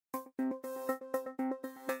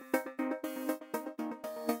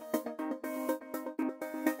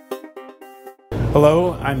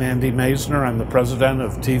Hello, I'm Andy Maisner. I'm the president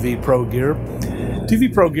of TV Pro Gear.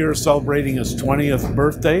 TV Pro Gear is celebrating its 20th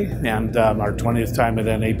birthday and our 20th time at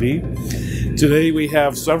NAB. Today we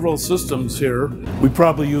have several systems here. We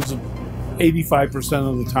probably use 85%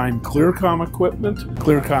 of the time Clearcom equipment.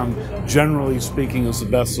 Clearcom, generally speaking, is the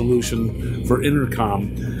best solution for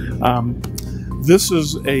intercom. This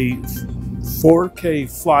is a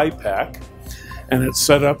 4K fly pack, and it's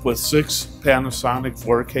set up with 6 Panasonic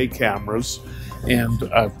 4K cameras and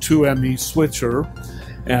a 2 ME switcher,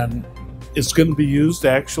 and it's going to be used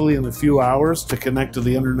actually in a few hours to connect to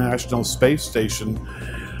the International Space Station,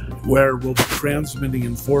 where we'll be transmitting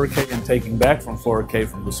in 4K and taking back from 4K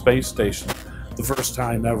from the space station. The first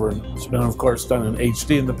time ever. It's been, of course, done in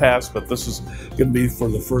HD in the past, but this is going to be for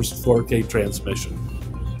the first 4K transmission.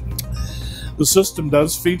 The system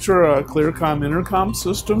does feature a Clearcom intercom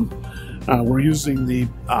system. We're using the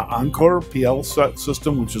Encore PL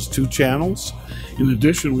system, which is 2 channels. In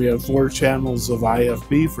addition, we have 4 channels of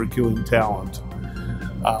IFB for queuing talent.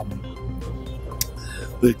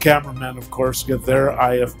 The cameramen, of course, get their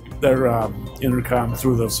intercom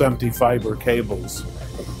through those empty fiber cables.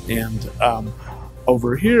 And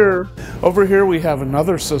over here we have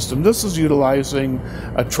another system. This is utilizing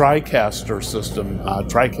a TriCaster system,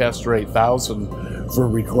 TriCaster 8000 for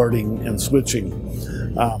recording and switching.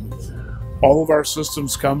 All of our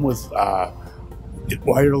systems come with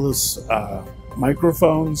wireless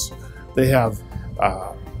microphones. They have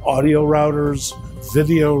audio routers,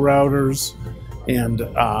 video routers, and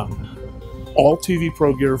all TV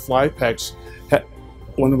Pro Gear fly packs.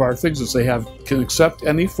 One of our things is they can accept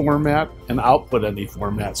any format and output any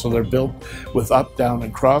format. So they're built with up, down,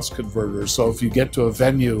 and cross converters. So if you get to a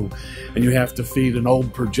venue and you have to feed an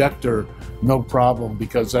old projector, no problem,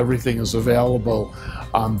 because everything is available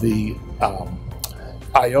on the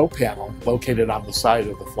I/O panel located on the side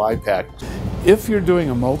of the fly pack. If you're doing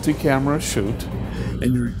a multi-camera shoot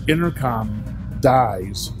and your intercom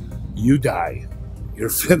dies, you die. You're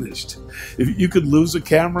finished. If you could lose a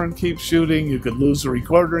camera and keep shooting, you could lose a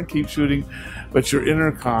recorder and keep shooting, but your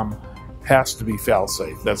intercom has to be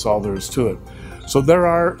fail-safe. That's all there is to it. So there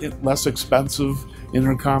are less expensive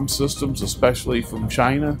intercom systems, especially from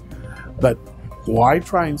China, but why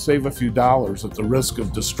try and save a few dollars at the risk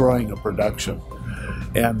of destroying a production?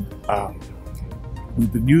 And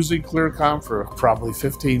we've been using Clearcom for probably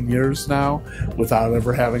 15 years now without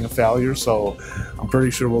ever having a failure, so I'm pretty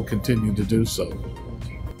sure we'll continue to do so.